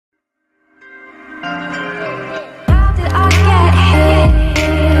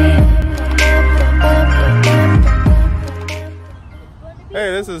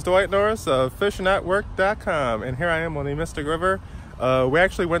this is Dwight Norris of fishingatwork.com, and here I am on the Mystic River. We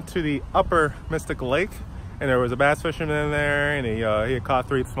actually went to the upper Mystic Lake, and there was a bass fisherman in there, and he had caught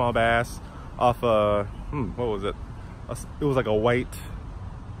 3 small bass off what was it? It was like a white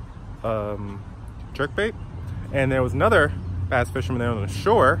jerkbait, and there was another bass fisherman there on the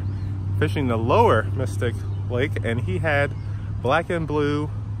shore fishing the lower Mystic Lake, and he had black and blue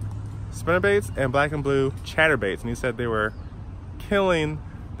spinnerbaits and black and blue chatterbaits, and he said they were killing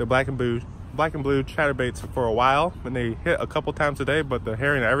the black and blue chatterbaits for a while, and they hit a couple times a day, but the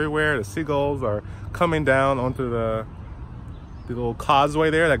herring are everywhere. The seagulls are coming down onto the little causeway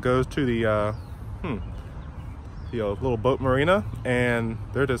there that goes to the little boat marina, and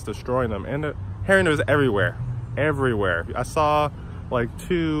they're just destroying them. And the herring is everywhere. I saw like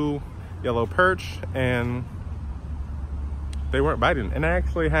 2 yellow perch, and they weren't biting, and I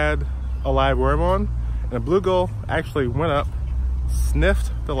actually had a live worm on, and a bluegill actually went up,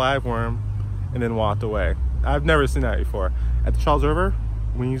 sniffed the live worm, and then walked away. I've never seen that before. At the Charles River,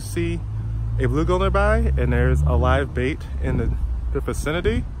 when you see a bluegill nearby and there's a live bait in the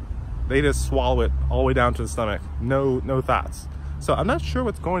vicinity, they just swallow it all the way down to the stomach. No thoughts. So I'm not sure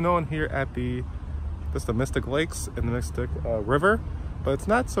what's going on here at the Mystic Lakes and the Mystic River, but it's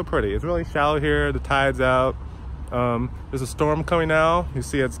not so pretty. It's really shallow here. The tide's out. There's a storm coming now. You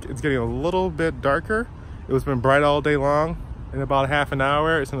see it's getting a little bit darker. It's been bright all day long. In about half an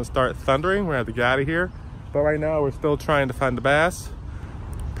hour, it's gonna start thundering. We're gonna have to get out of here. But right now, we're still trying to find the bass.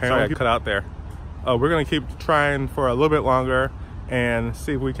 Apparently, I cut out there. We're gonna keep trying for a little bit longer and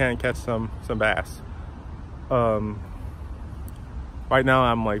see if we can catch some bass. Right now,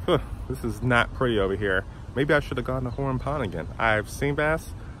 I'm like, this is not pretty over here. Maybe I should have gone to Horn Pond again. I've seen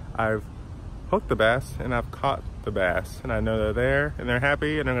bass, I've hooked the bass, and I've caught the bass, and I know they're there and they're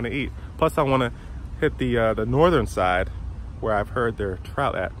happy and they're gonna eat. Plus, I want to hit the northern side where I've heard there are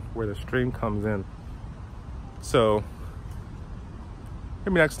trout at, where the stream comes in. So,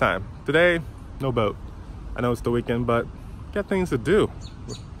 maybe next time. Today, no boat. I know it's the weekend, but got things to do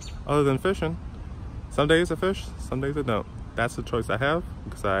other than fishing. Some days I fish, some days I don't. That's the choice I have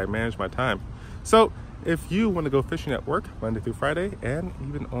because I manage my time. So, if you want to go fishing at work Monday through Friday and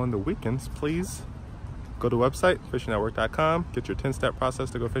even on the weekends, please go to the website, fishingatwork.com, get your 10-step process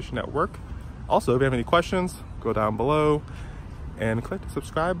to go fishing at work. Also, if you have any questions, go down below and click the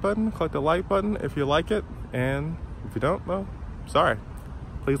subscribe button, click the like button if you like it, and if you don't, well, sorry.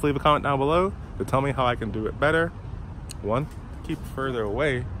 Please leave a comment down below to tell me how I can do it better. 1, keep further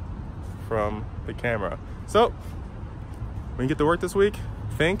away from the camera. So, when you get to work this week,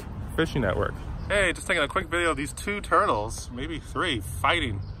 think fishing at work. Hey, just taking a quick video of these 2 turtles, maybe 3,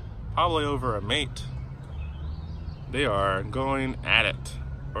 fighting, probably over a mate. They are going at it,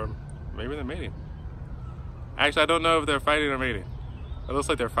 or maybe they're mating. Actually, I don't know if they're fighting or mating. It looks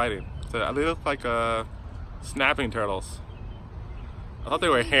like they're fighting. So they look like snapping turtles. I thought they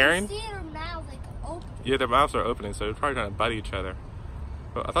were herring. See their mouths like open. Yeah, their mouths are opening, so they're probably trying to bite each other.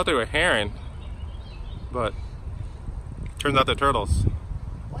 But I thought they were herring, but turns out they're turtles.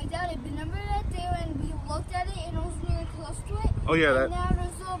 Wait, Daddy, remember that day when we looked at it and it was really close to it? Oh yeah, and now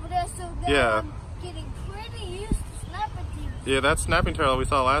it's over there, so now yeah. I'm getting pretty used to snapping turtles. Yeah, that snapping turtle we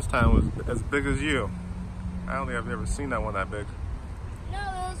saw last time was as big as you. I don't think I've ever seen that one that big. No,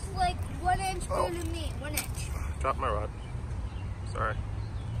 it was like 1 inch bigger than me. 1 inch. Dropped my rod. Sorry.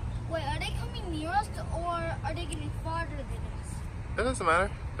 Wait, are they coming near us or are they getting farther than us? It doesn't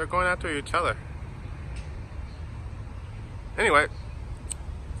matter. They're going after each other. Anyway,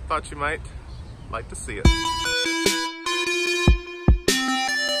 thought you might like to see it.